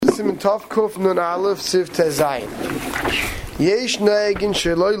Siman Tov Kuf Nun Aleph Siv Tezayin. Yesh Neigin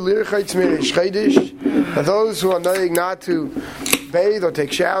Sheloi Lirchaytz Mirish Chaydish. Those who are noig not to bathe or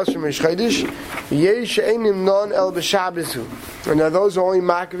take showers from Rish Chaydish. Yesh Einim Non El B'Shabbesu. And now those who only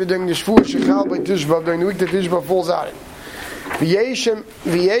mark during the Shvuah Shechal by Tisha B'Av, during the week that Tisha B'Av falls out in.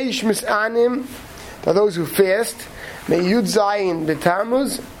 V'yesh Misanim. Now those who fast. May Yud Zayin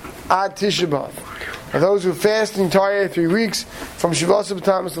B'Tammuz Ad Tisha B'Av. Those who fast the entire 3 weeks from Shavasa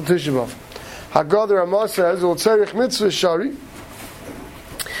B'Tammuz till Tisha B'Av. Haggadah Ramah says, "Ol Tzarich Mitzvah Shari."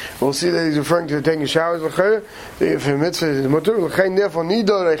 We'll see that he's referring to taking showers. If a mitzvah is mutter, l'chein therefore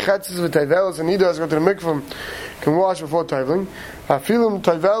nidor rechatzes v'tayvelos, and nidor has got to the mikvah can wash before tayveling. Afilum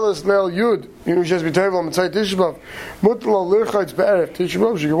tayvelos leil yud. You should be tayvel on Mitzvah Tisha B'Av. Mutter lo lirchaytz be'erev Tisha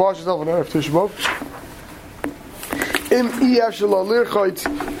B'Av. She can wash herself on erev Tisha B'Av.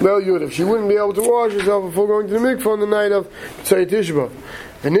 If she wouldn't be able to wash herself before going to the mikvah on the night of Tzei Tisha B'Av.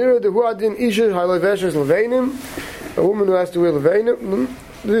 A woman who has to wear leveinim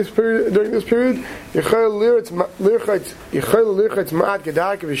during this period, she can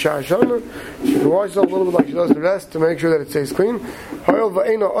wash herself a little bit like she does the rest to make sure that it stays clean.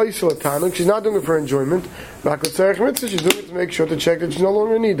 She's not doing it for enjoyment. She's doing it to make sure to check that she's no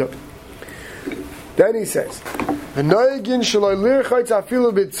longer in need of. Then he says, says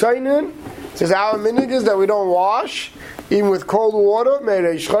our minig is that we don't wash even with cold water from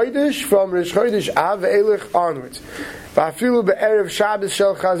Rish Chodesh Av Eilich onwards. Says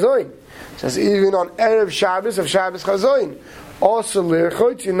even on Erev Shabbos of Shabbos Chazoin also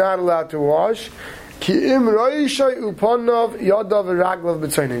lirchot you're not allowed to wash. Besides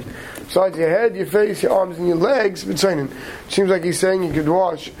your head, your face, your arms and your legs. Seems like he's saying you could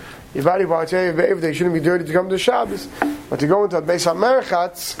wash your body parts, they shouldn't be dirty to come to Shabbos. But to go into a Beis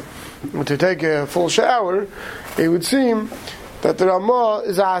HaMerchatz, to take a full shower, it would seem that the Ramah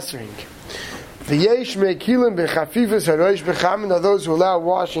is answering. The Yesh Mekilim B'Chafifas HaRosh B'Chamin are those who allow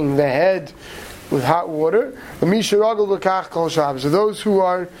washing the head with hot water. The Misha Ragel B'Kach Kol Shabbos. So those who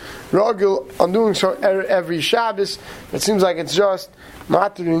are Ragel on doing so every Shabbos, it seems like it's just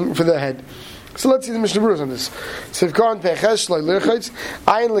matering for the head. So let's see the Mishnah Berurah on this.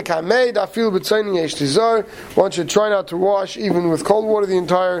 One should try not to wash even with cold water the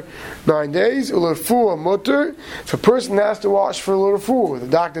entire 9 days. If a person has to wash for a little the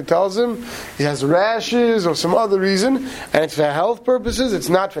doctor tells him he has rashes or some other reason, and it's for health purposes, it's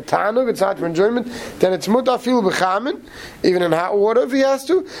not for tanug, it's not for enjoyment, then it's mutar fil b'chamin, even in hot water if he has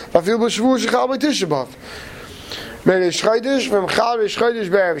to. Like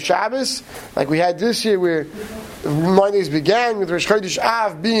we had this year where Mondays began with Rish Chodesh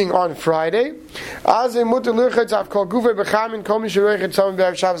Av being on Friday. Last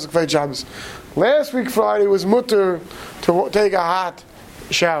week Friday was mutter to take a hot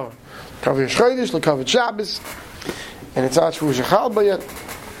shower. Cover Rish Chodesh, cover Shabbos, and it's not Shavuot Shechal yet.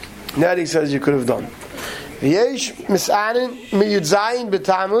 That he says you could have done. Yesh misanin miyudzayin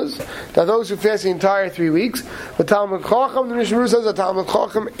b'tamuz, that those who fast the entire 3 weeks. But Talmud Chacham, the Mishnah Berurah says that Talmud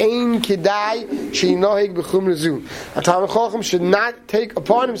Chacham ein kidai sheinohig b'chum rezu. A Talmud Chacham should not take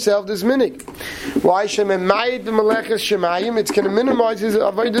upon himself this minig. Why shememayit b'maleches shemayim? It's going to minimize his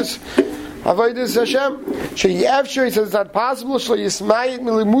avodas Hashem. Sheyevshir, he says it's not possible. Sheyismayit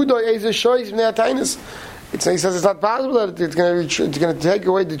milimudo ezer shoyis v'neatainis. He says it's not possible that it's going to take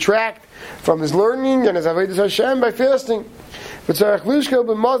away, detract from his learning and his avodas Hashem by fasting.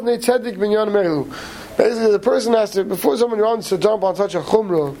 Basically, the person has to, before someone wants to jump on such a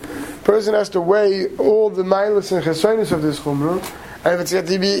chumrah, the person has to weigh all the milas and chesonis of this chumrah, and if it's going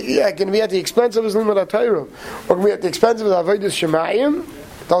to be at the expense of his limud HaTorah, or can be at the expense of his avodas shemayim,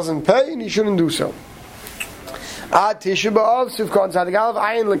 doesn't pay, and he shouldn't do so. Ad Tisha B'Av, Sivkon Tzadik Aleph,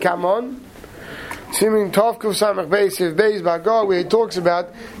 Ayin L'Kamon, Simin Tov Kuf Samach Beis Siv Beis Bagar, where he talks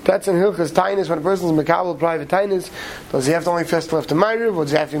about that's in Hilchas Tainus, when a person is Mekabel private Tainus, does he have to only fast till after Ma'ariv, or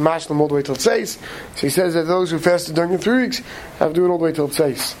does he have to be Mashlim all the way till Tzeis? So he says that those who fasted during the 3 weeks have to do it all the way till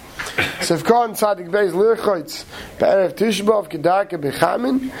Tzeis. Sivkon Tzadik Beis Lirchotz Be'erev Tisha B'Av Kedaka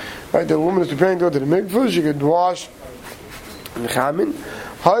B'chamin, right, the woman is preparing to go to the mikvah, she could wash B'chamin.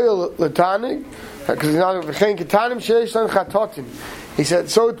 Hayel L'tanig, because he's not V'chein Ketanim Sheish Lan Chatotim. He said,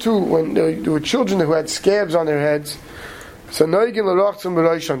 so too, when there were children who had scabs on their heads, so noigin l'rochtzim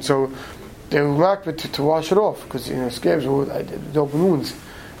b'roishon, so they were marked to wash it off, because scabs were open wounds.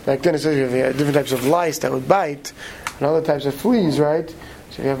 Back then it says you have different types of lice that would bite, and other types of fleas, right?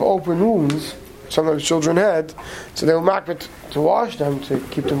 So you have open wounds, sometimes children had, so they were marked to wash them, to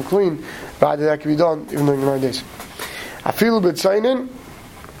keep them clean, but that could be done even during the 9 days. I feel a bit signing.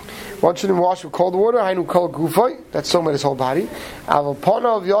 One shouldn't wash with cold water. Hainu kol gufay. That's so about his whole body. Aval pana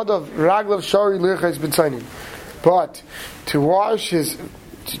of yadav raglav shari lirchais b'tzainim. But to wash his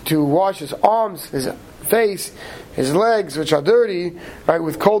arms, his face, his legs, which are dirty, right,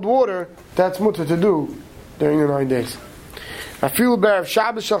 with cold water, that's mutter to do during the 9 days. I feel be'erev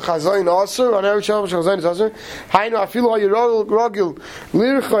Shabbos shel chazayin aser, on erev Shabbos shel chazayin is aser. Hainu I feel all your rogil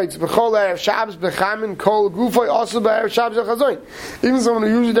lirchais b'chol erev Shabbos b'chamin kol gufay aser be'erev Shabbos shel chazayin. Even someone who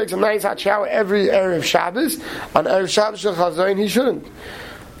usually takes a nice hot shower every erev Shabbos, on erev Shabbos shel chazayin he shouldn't.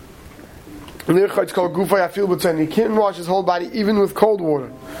 Lirchais kol gufay I feel b'tzayin. He can't wash his whole body even with cold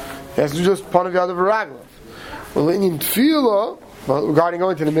water. He has to do just panav yadav v'raglav. Well, in tefillah, regarding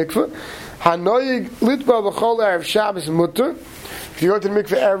going to the mikveh, hanoyig litba b'chol erev Shabbos mutter. If you go to the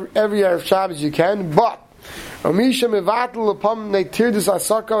mikveh every erev Shabbos, you can. But amisha mevatel upon neitir dis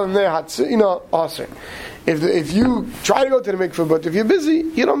asaka and hatzina aser. If you try to go to the mikveh, but if you're busy,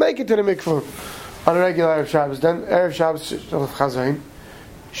 you don't make it to the mikveh on a regular erev Shabbos. Then erev Shabbos of chazayin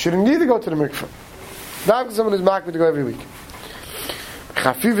shouldn't need to go to the mikveh. Not because someone is makbid to go every week.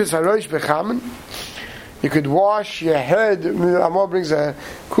 Chafifis harosh bechamen. You could wash your head. Amor brings a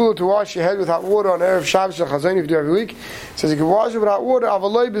cooler to wash your head with hot water on erev Shabbos shel chazayin if you do every week. It says you can wash it with hot water.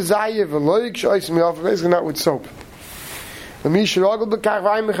 Avaloi bezayev v'loi kshois mi'of. Basically not with soap. L'mishiragol bekach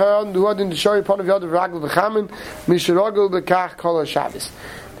v'ayim mechayon duod in the shori pon of yod v'ragol v'chamen. Mishiragol bekach kol Shabbos.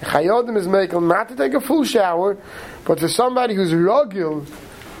 The chayodim is making not to take a full shower, but for somebody who's ragil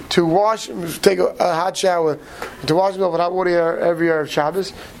to wash, take a hot shower, to wash himself with hot water every erev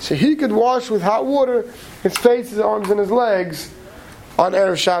Shabbos, so he could wash with hot water his face, his arms, and his legs on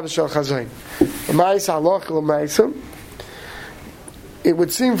erev Shabbos shel chazayin. It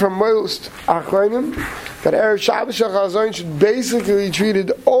would seem from most achronim that erev Shabbos shel chazayin should basically be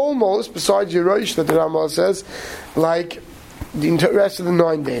treated almost, besides Yerosh that the Ramah says, like the rest of the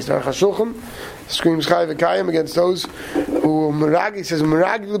 9 days. The Aruch HaShulchan screams Chai v'Kayim against those who Meragi, he says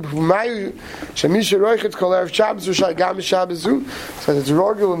Meragi l'b'humayu shemisha roichet kol erev Shabbos v'shai gam Shabbos zu. So it's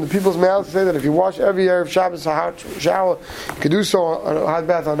rogil in the people's mouths to say that if you wash every erev Shabbos a hot shower, you could do so on a hot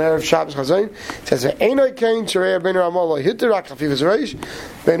bath on erev Shabbos chazayin. It says ve'enoi kein tzarei ben Ramah lo hitterak chafivas reish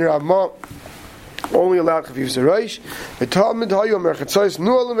ben Ramah only allowed chafivas reish. The Talmud hayu merchatzos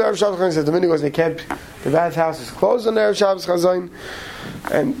nu alim erev Shabbos chazayin says the minute was they kept the bathhouse is closed on erev Shabbos chazayin.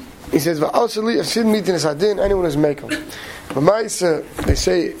 And he says, "Va'alsali asid mitin esadin." Anyone who's makel. B'maisa, they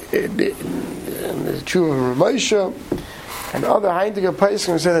say the true of Ramesha and other Heintiger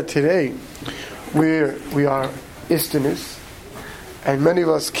Paiskim say that today we are istanis, and many of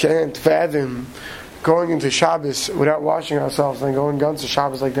us can't fathom going into Shabbos without washing ourselves and going guns to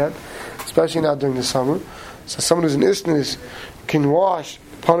Shabbos like that, especially now during the summer. So someone who's an istanis can wash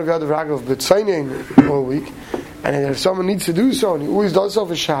Panav Yadav Raglav B'Tzayin all week. And if someone needs to do so, and he always does so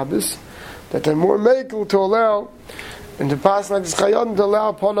for Shabbos, that they're more makel to allow, and to pass like this Chayot, to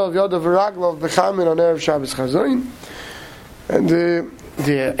allow Panav Yadav Raglav B'Chamin on erev Shabbos Chazayin. And the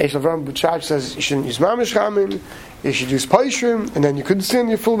Eish Avram B'Chach says you shouldn't use Mamish Chamin, you should use Paishrim, and then you couldn't stand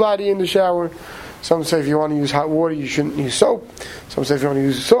your full body in the shower. Some say if you want to use hot water, you shouldn't use soap. Some say if you want to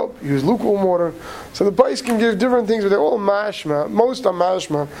use soap, use lukewarm water. So the Pais can give different things, but they're all mashma. Most are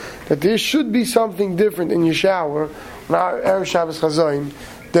mashma that there should be something different in your shower on our erev Shabbos chazayin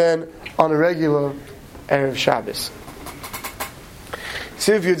than on a regular erev Shabbos.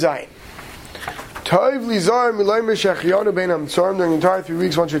 Siv Yud Zayin. Toiv lizar milaymer shechiyanu bein hamtzorim. During the entire 3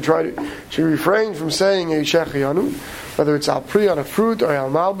 weeks, one should refrain from saying a shechiyanu, whether it's al pri on a fruit or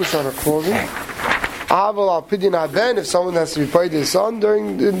al malbus on a clothing. Aval al pidyon aben, if someone has to be paid to his son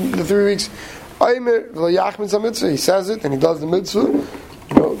during the 3 weeks. Aimer v'yachmitz ha-mitzvah, he says it and he does the mitzvah.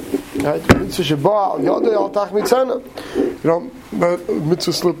 You know, mitzvah sheba al yodei al tachmitzana. You know,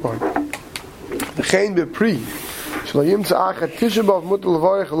 mitzvah slip on. V'chein b'pri shelo yimtza achat tisha b'av mutal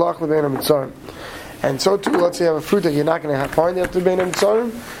levarech halach lebein ha-mitzarim. And so too, let's say you have a fruit that you're not going to find after bein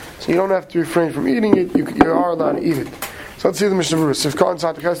ha-mitzarim, so you don't have to refrain from eating it. You are allowed to eat it. So let's see the Mishnah Berurah. Sifkon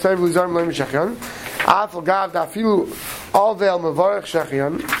Sateches Tev Lizar Milaymer Shechyan. Afal Gav Dafilu Alvel Mevarech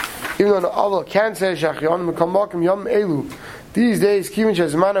Shechyan. Even though the Alvel can say Shechyan, Mekamakim Yom Elu. These days, Kivin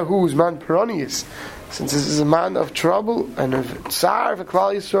Shezmana Hu is man Peronius. Since this is a man of trouble and of tsar for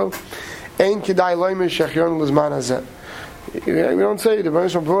Klal Yisrael, Ein Kedai Leimer Shechyan Lizman Hazeh. We don't say the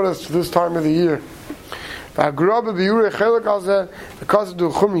Bereshit brought us to this time of the year. Because of the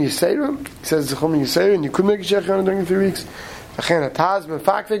Chum Yisera, he says the Chum Yisera, and you could make a Shechyan during 3 weeks. V'chein ataz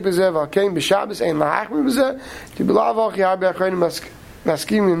mefakvek b'zeh v'alkein b'Shabbos ein lahachmir b'zeh ki b'lav ha'chi harbe achronim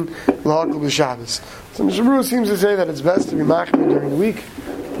maskimin l'hakol b'Shabbos. So Mishnah Berurah seems to say that it's best to be machmir during the week,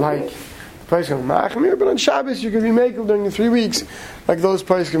 like Paiskim Machmir, but on Shabbos you can be Mekel during the 3 weeks, like those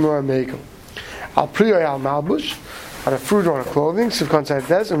Paiskim who are Mekel. Al Pri Al Malbush, on a fruit or on a clothing, Sivkon Saif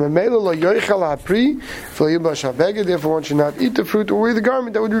Des, and Memela Lo Yoichel Al Pri, Fil Yibash Habeged, therefore one should not eat the fruit or wear the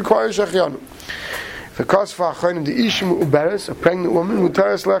garment that would require Shechianu. The Kosfa Achonim, the Ishim Uberes, a pregnant woman,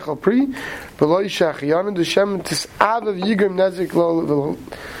 Mutaras Lech Al Pri, Beloy Shechianu, the Shem Tis'av of Yigrim Nezik Lo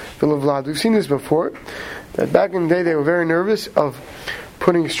Vlad. We've seen this before, that back in the day they were very nervous of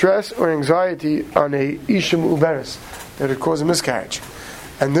putting stress or anxiety on a Ishim Uberes, that would cause a miscarriage.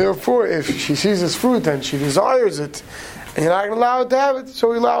 And therefore, if she sees this fruit and she desires it, and you're not going to allow her to have it, so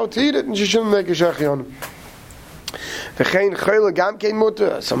we allow her to eat it, and she shouldn't make a Shechianu. V'chein chayla gam kein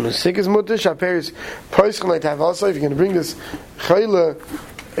mutter. Someone who's sick is mutter. Shaperis poischen like to have also. If you're going to bring this chayla,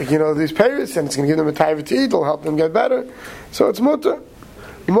 these parents, and it's going to give them a taiva to eat, it'll help them get better. So it's mutter.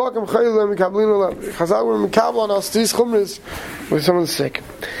 Chazal were mekabel on us these chumras with someone sick.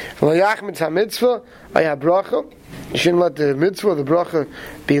 V'layach mitzvah mitzvah ayah bracha. You shouldn't let the mitzvah, the bracha,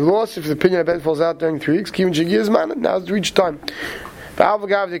 be lost if the opinion of bed falls out during 3 weeks. Kivin shegiyas man. Now it's reached time. I'm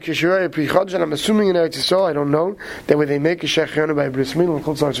assuming in Eretz Yisrael, I don't know, that when they make a Shechianu by Bris Milah, in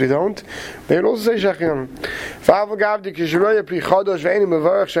Chutz La'aretz we don't, they would also say Shechianu.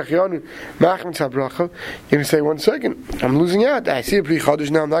 You can say, 1 second, I'm losing out. I see a Pri Chodesh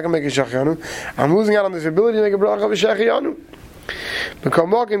now, I'm not going to make a Shechianu. I'm losing out on this ability to make a bracha of a Shechianu.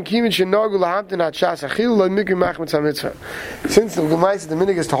 Since the Gemaisa, the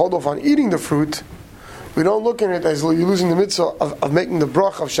minig is to hold off on eating the fruit, we don't look at it as you're losing the mitzvah of making the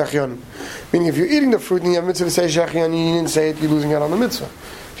brach of Shechianu. Meaning, if you're eating the fruit and you have mitzvah to say Shechianu, you didn't say it, you're losing out on the mitzvah.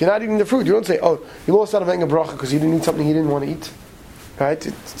 If you're not eating the fruit, you don't say, oh, you lost out on making a bracha because you didn't eat something you didn't want to eat. Right?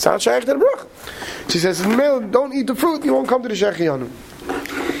 It's not shaykh to the bracha. She says, don't eat the fruit, you won't come to the Shechianu.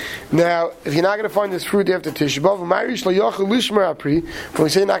 Now, if you're not going to find this fruit after Tisha B'Av, when we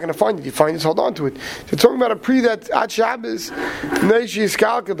say you're not going to find it, you find it, hold on to it. So talking about a pri that at Shabbos,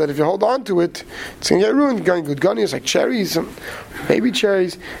 that if you hold on to it, it's going to get ruined. Going good gunias like cherries, some baby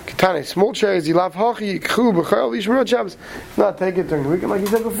cherries, katane, small cherries. You love hachi, kchu, b'chayil, yishmerot Shabbos. Not take it during the weekend, like you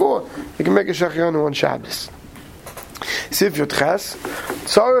said before. You can make a shechianu on Shabbos. Sif Yud Ches,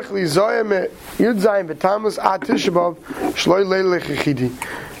 tzarich li zoyem Yud Zayim b'tamus at Tisha B'Av shloi leil lechechidi.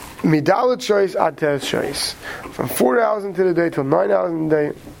 Midalit shoyis at tes shoyis. From 4 hours into the day till 9 hours in the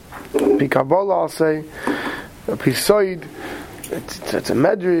day. Pi Kabbalah, I'll say. Pi Soid. It's a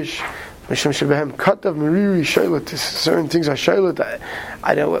medrash. Misham shebehem katav meriri shaylet. Certain things are shaylet.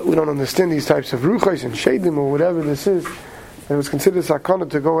 We don't understand these types of ruchos and shadim or whatever this is. It was considered sakana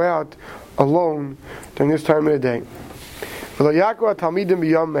to go out alone during this time of the day. V'lo yakwa talmidim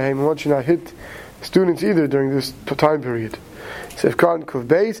b'yam mehem. One should not hit students either during this time period. Sefkan Kuv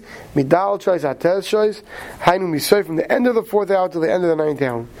Beis, Midal Choice Ates Choice, Hainu Misoy from the end of the 4th hour to the end of the 9th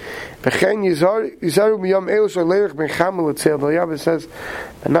hour. Bechen Yizaru Miyam Elosh Leirich Ben Chamel Etzel. The Yabba says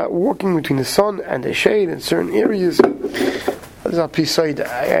they're not walking between the sun and the shade in certain areas. This is a piece. I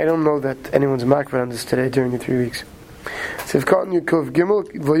don't know that anyone's makbid on this today during the 3 weeks. Sefkan Kuv Gimel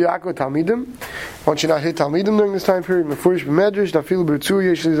V'Yako Talmidim. One should not hit Talmidim during this time period. Mefurish B'Medrash Dafilu B'Rtzu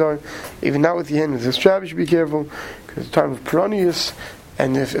Yeshli even not with the hand. With the strap, you should be careful. Because it's time of Peronius,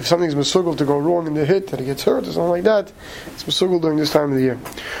 and if something's mesugel to go wrong in the hit, that it gets hurt or something like that, it's mesugel during this time of the year.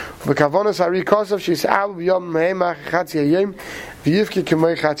 That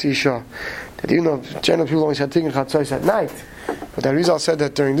even though general people always had taken chatzos at night, but the Arizal said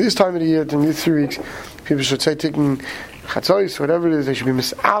that during this time of the year, during these 3 weeks, people should say taking chatzos, whatever it is, they should be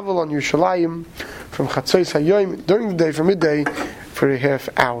misavel on Yerushalayim from chatzos hayom during the day, from midday, for a half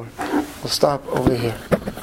hour. We'll stop over here.